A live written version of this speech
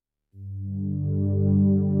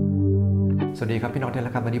สวัสดีครับพี่น้องที่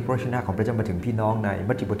รักครับวันนี้พระวจนะของพระเจ้ามาถึงพี่น้องใน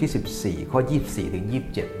มัทธิวบทที่14ข้อ24ถึง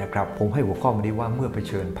27นะครับผมให้หัวข้อมานี้ว่าเมื่อเผ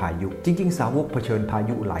ชิญพายุจริงๆสาวกเผชิญพา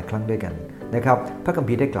ยุหลายครั้งด้วยกันนะครับพระคัม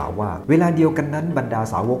ภีร์ได้กล่าวว่าเวลาเดียวกันนั้นบรรดา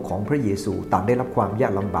สาวกของพระเยซูต่างได้รับความยา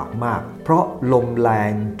กลำบากมากเพราะลมแร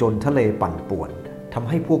งจนทะเลปั่นป่วนทำ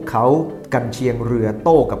ให้พวกเขากันเชียงเรือโ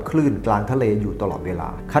ต้กับคลื่นกลางทะเลอยู่ตลอดเวลา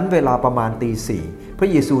คันเวลาประมาณตี 4พระ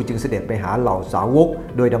เยซูจึงเสด็จไปหาเหล่าสาวก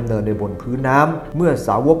โดยดำเนินโดยบนพื้นน้ำเมื่อส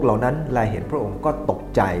าวกเหล่านั้นแลเห็นพระองค์ก็ตก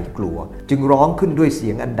ใจกลัวจึงร้องขึ้นด้วยเสี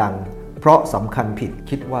ยงอันดังเพราะสำคัญผิด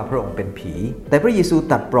คิดว่าพระองค์เป็นผีแต่พระเยซู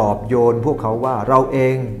ตรัสปลอบโยนพวกเขาว่าเราเอ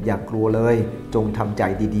งอย่ากลัวเลยจงทำใจ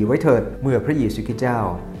ดีๆไว้เถิดเมื่อพระเยซูคริสต์เจ้า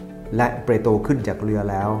และเปโตรขึ้นจากเรือ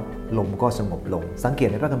แล้วลมก็สงบลงสังเกต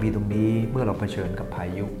ในพระคัมภีร์ตรงนี้เมื่อเราเผชิญกับพา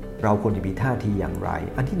ยุเราควรจะมีท่าทีอย่างไร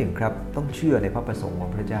อันที่1ครับต้องเชื่อในพระประสงค์ขอ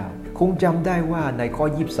งพระเจ้าคงจำได้ว่าในข้อ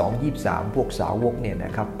22-23พวกสาวกเนี่ยน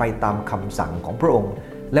ะครับไปตามคำสั่งของพระองค์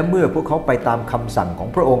และเมื่อพวกเขาไปตามคำสั่งของ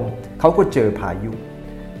พระองค์เขาก็เจอพายุ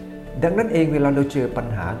ดังนั้นเองเวลาเราเจอปัญ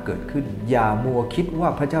หาเกิดขึ้นอย่ามัวคิดว่า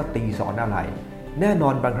พระเจ้าตีสอนอะไรแน่นอ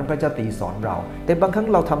นบางครั้งพระเจ้าตีสอนเราแต่บางครั้ง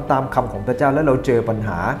เราทำตามคำของพระเจ้าแล้วเราเจอปัญห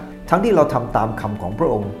าทั้งที่เราทำตามคำของพร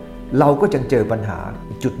ะองค์เราก็จะเจอปัญหา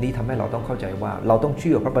จุดนี้ทำให้เราต้องเข้าใจว่าเราต้องเ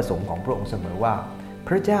ชื่อพระประสงค์ของพระองค์เสมอว่าพ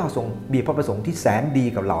ระเจ้าทรงมีพระประสงค์ที่แสนดี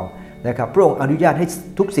กับเรานะครับพระองค์อนุญาตให้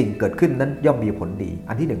ทุกสิ่งเกิดขึ้นนั้นย่อมมีผลดี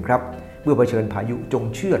อันที่1ครับเมื่อเผชิญพายุจง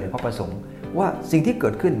เชื่อในพระประสงค์ว่าสิ่งที่เกิ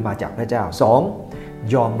ดขึ้นมาจากพระเจ้า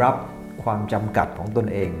2ยอมรับความจำกัดของตน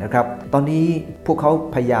เองนะครับตอนนี้พวกเขา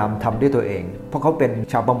พยายามทำด้วยตัวเองเพราะเขาเป็น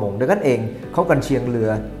ชาวประมงดังนั้นเองเขากันเชียงเรือ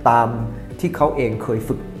ตามที่เขาเองเคย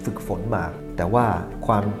ฝึกฝนมาแต่ว่าค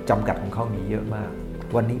วามจำกัดของเขามีเยอะมาก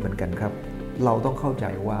วันนี้เหมือนกันครับเราต้องเข้าใจ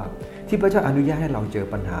ว่าที่พระเจ้าอนุญาตให้เราเจอ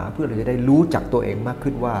ปัญหาเพื่อเราจะได้รู้จักตัวเองมาก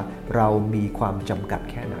ขึ้นว่าเรามีความจำกัด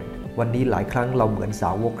แค่ไหนวันนี้หลายครั้งเราเหมือนส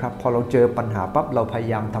าวกครับพอเราเจอปัญหาปั๊บเราพย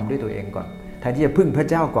ายามทำด้วยตัวเองก่อนแทนที่จะพึ่งพระ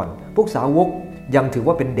เจ้าก่อนพวกสาวกยังถือ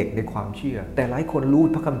ว่าเป็นเด็กในความเชื่อแต่หลายคนรู้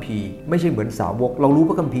พระคัมภีร์ไม่ใช่เหมือนสาวกเรารู้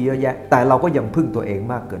พระคัมภีร์เยอะแยะแต่เราก็ยังพึ่งตัวเอง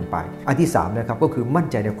มากเกินไปอันที่3นะครับก็คือมั่น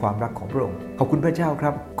ใจในความรักของพระองค์ขอบคุณพระเจ้าครั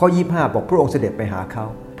บข้อ25บอกพระองค์เสด็จไปหาเขา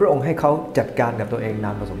พระองค์ให้เขาจัดการกับตัวเองน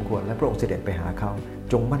านพอสมควรและพระองค์เสด็จไปหาเขา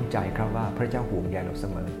จงมั่นใจครับว่าพระเจ้าห่วงใยเราเส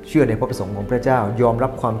มอเชื่อในพระประสงค์ของพระเจ้ายอมรั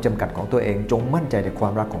บความจำกัดของตัวเองจงมั่นใจในควา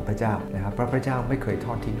มรักของพระเจ้านะครับพระเจ้าไม่เคยท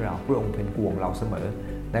อดทิ้งเราพระองค์เป็นห่วงเราเสมอ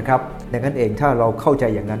นะครับดังนั้นเองถ้าเราเข้าใจ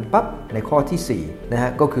อย่างนั้นปั๊บในข้อที่4นะฮ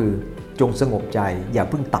ะก็คือจงสงบใจอย่า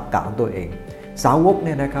เพิ่งตักกะของตัวเองสาวกเ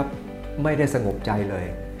นี่ยนะครับไม่ได้สงบใจเลย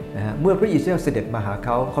นะฮะเมื่อพระเยซูเสด็จมาหาเข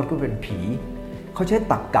าก็เป็นผีเขาใช้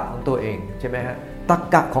ตักกะของตัวเองใช่ไหมฮะตัก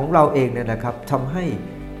กะของเราเองเนี่ยนะครับทำให้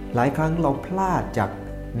หลายครั้งเราพลาดจาก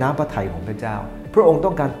น้ำพระทัยของพระเจ้าพระองค์ต้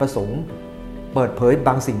องการประสงค์เปิดเผยบ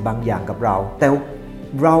างสิ่งบางอย่างกับเราแต่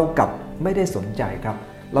เรากลับไม่ได้สนใจครับ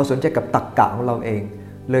เราสนใจกับตักกะของเราเอง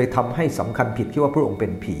เลยทำให้สำคัญผิดที่ว่าพระองค์เป็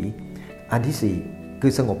นผีอันที่4คื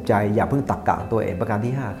อสงบใจอย่าเพิ่งตักกะตัวเองประการ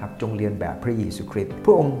ที่5ครับจงเรียนแบบพระเยซูคริสต์พ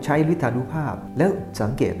ระองค์ใช้ฤทธานุภาพแล้วสั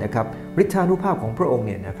งเกตนะครับฤทธานุภาพของพระองค์เ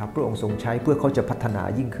นี่ยนะครับพระองค์ทรงใช้เพื่อเขาจะพัฒนา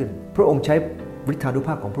ยิ่งขึ้นพระองค์ใช้ฤทธานุภ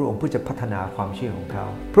าพของพระองค์เพื่อจะพัฒนาความเชื่อของเขา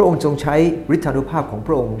พระองค์ทรงใช้ฤทธานุภาพของพ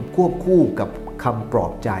ระองค์ควบคู่กับคำปลอ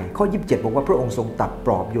บใจข้อ27บอกว่าพระองค์ทรงตัดป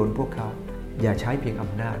ลอบโยนพวกเขาอย่าใช้เพียงอ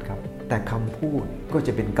ำนาจครับแต่คำพูดก็จ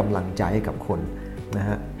ะเป็นกำลังใจให้กับคนนะ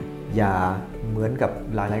ฮะอย่าเหมือนกับ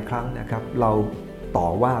หลายๆครั้งนะครับเราต่อ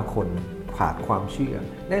ว่าคนขาดความเชื่อ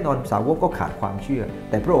แน่นอนสาวกก็ขาดความเชื่อ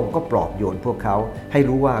แต่พระองค์ก็ปลอบโยนพวกเขาให้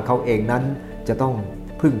รู้ว่าเขาเองนั้นจะต้อง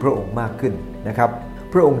พึ่งพระองค์มากขึ้นนะครับ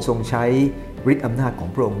พระองค์ทรงใช้ฤทธิ์อำนาจของ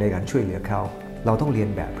พระองค์ในการช่วยเหลือเขาเราต้องเรียน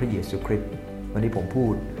แบบพระเยซูคริสต์วันนี้ผมพู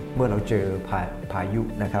ดเมื่อเราเจอพายุ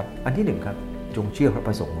นะครับอันที่1ครับจงเชื่อพระป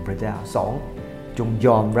ระสงค์ของพระเจ้า2จงย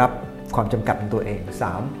อมรับความจำกัดของตัวเอง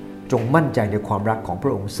3จงมั่นใจในความรักของพร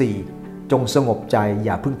ะองค์4จงสงบใจอ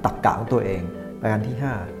ย่าเพิ่งตักกะของตัวเองประการที่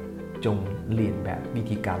5จงเรียนแบบวิ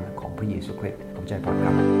ธีการของพระเยซูคริสต์ขอบใจพระค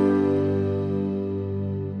รับ